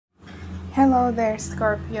Hello there,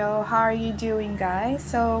 Scorpio. How are you doing, guys?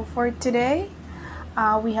 So, for today,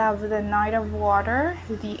 we have the Knight of Water,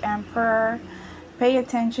 the Emperor. Pay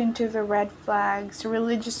attention to the red flags,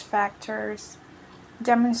 religious factors,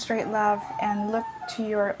 demonstrate love, and look to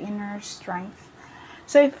your inner strength.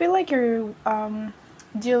 So, I feel like you're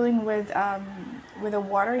dealing with a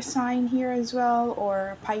water sign here as well,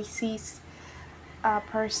 or Pisces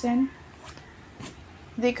person.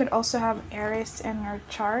 They could also have Aries in your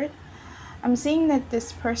chart. I'm seeing that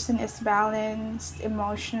this person is balanced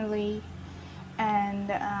emotionally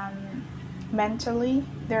and mentally.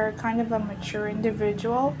 They're kind of a mature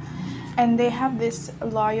individual and they have this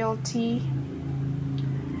loyalty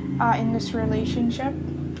in this relationship.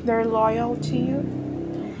 They're loyal to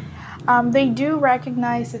you. They do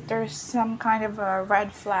recognize that there's some kind of a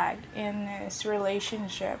red flag in this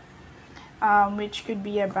relationship, which could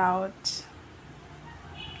be about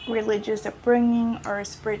religious upbringing or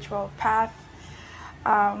spiritual path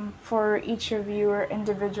for each of your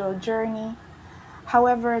individual journey.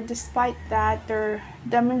 However, despite that, they're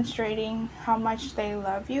demonstrating how much they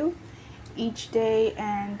love you each day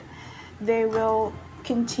and they will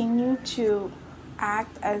continue to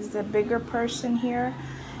act as the bigger person here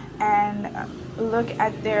and look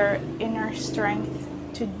at their inner strength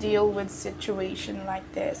to deal with situation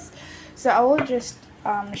like this. So I will just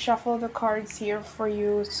shuffle the cards here for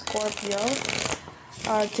you, Scorpio,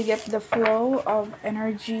 to get the flow of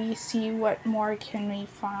energy, see what more can we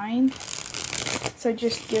find. So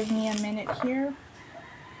just give me a minute here.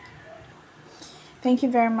 Thank you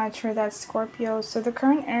very much for that, Scorpio. So the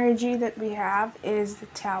current energy that we have is the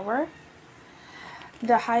Tower.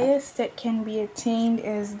 The highest that can be attained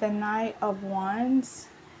is the Knight of Wands.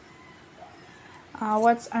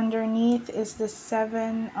 What's underneath is the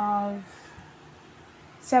Seven of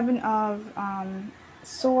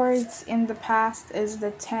Swords. In the past is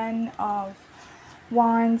the Ten of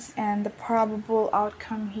Wands, and the probable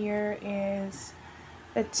outcome here is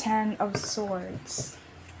the Ten of Swords.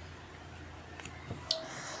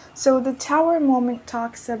 So the Tower moment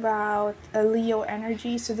talks about a Leo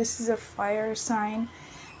energy. So this is a fire sign.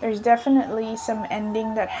 There's definitely some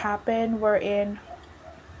ending that happened wherein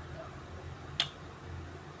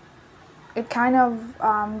it kind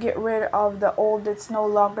of get rid of the old that's no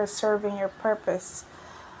longer serving your purpose.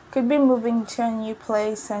 Could be moving to a new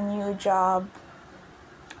place, a new job,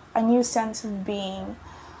 a new sense of being.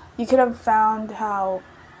 You could have found how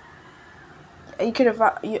you could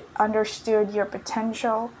have you understood your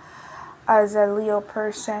potential as a Leo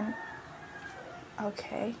person.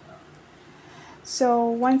 Okay. So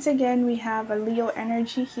once again, we have a Leo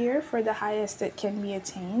energy here for the highest that can be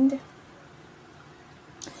attained.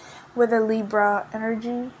 With a Libra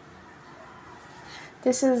energy.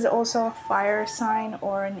 This is also a fire sign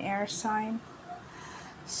or an air sign.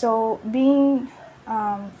 So being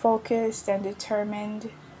focused and determined,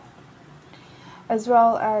 as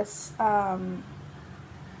well as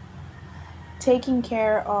taking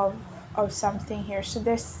care of something here. So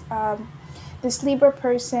this Libra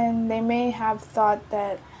person, they may have thought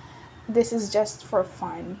that this is just for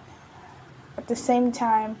fun. At the same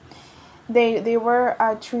time, they were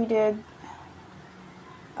treated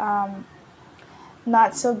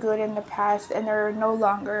not so good in the past, and they're no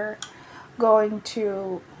longer going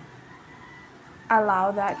to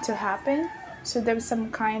allow that to happen. So there's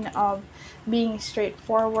some kind of being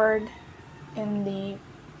straightforward in the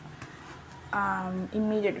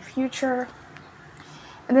immediate future.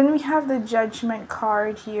 And then we have the Judgment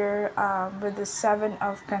card here with the Seven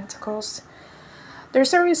of Pentacles.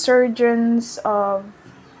 There's a resurgence of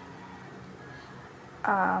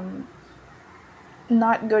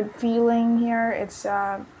not good feeling here. It's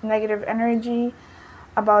negative energy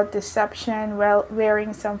about deception, well,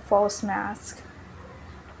 wearing some false mask.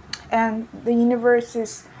 And the universe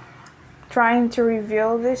is trying to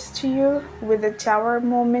reveal this to you with the Tower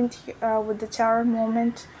moment, or with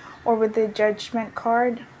the Judgment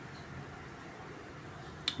card.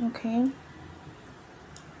 Okay.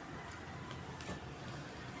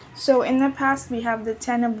 So in the past, we have the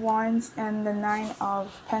Ten of Wands and the Nine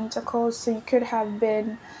of Pentacles. So you could have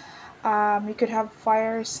been, you could have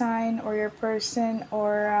fire sign or your person,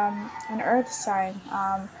 or an earth sign,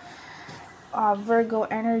 Virgo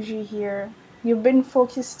energy here. You've been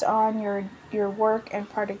focused on your work and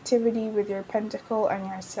productivity with your Pentacle and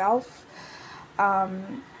yourself,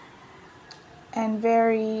 and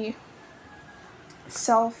very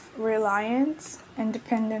self-reliant,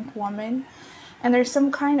 independent woman. And there's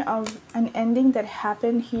some kind of an ending that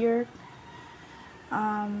happened here.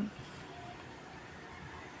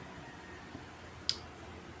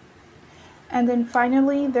 And then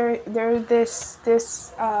finally, there this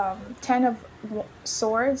 10 of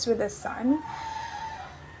swords with the sun.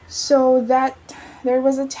 So that there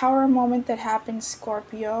was a tower moment that happened,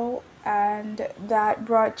 Scorpio, and that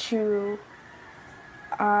brought you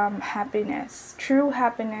happiness, true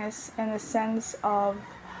happiness, in the sense of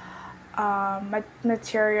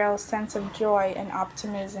material sense of joy and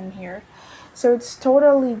optimism here. So it's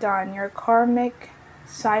totally done. Your karmic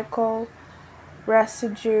cycle,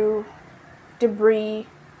 residue, debris,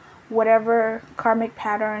 whatever karmic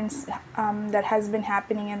patterns that has been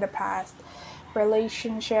happening in the past,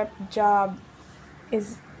 relationship, job,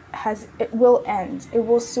 it will end. It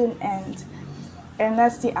will soon end, and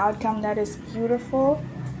that's the outcome that is beautiful.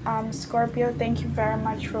 Scorpio, thank you very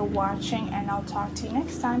much for watching, and I'll talk to you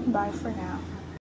next time. Bye for now.